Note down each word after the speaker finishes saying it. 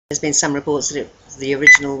There's been some reports that the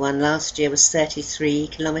original one last year was 33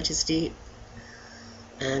 kilometres deep,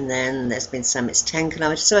 and then there's been some it's 10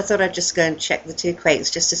 kilometres. So I thought I'd just go and check the two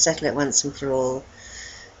quakes just to settle it once and for all.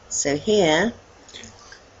 So here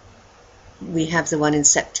we have the one in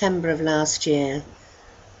September of last year.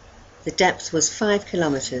 The depth was 5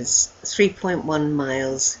 kilometres, 3.1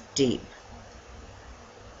 miles deep.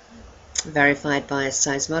 Verified by a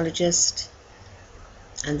seismologist,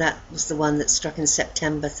 and that was the one that struck in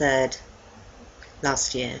September 3rd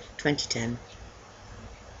last year, 2010.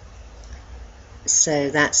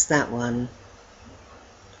 So that's that one.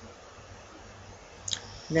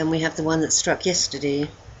 Then we have the one that struck yesterday,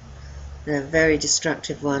 a very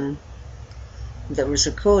destructive one that was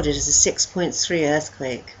recorded as a 6.3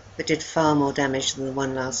 earthquake, but did far more damage than the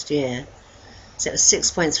one last year. So it was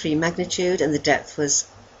 6.3 magnitude, and the depth was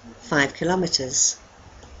 5 kilometres,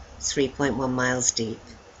 3.1 miles deep.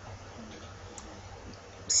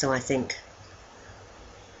 So I think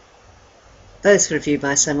both reviewed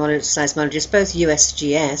by seismologists, both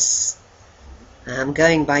USGS. I'm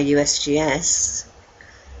going by USGS.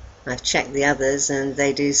 I've checked the others and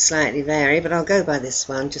they do slightly vary, but I'll go by this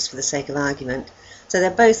one just for the sake of argument. So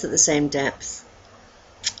they're both at the same depth.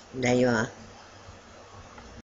 There you are.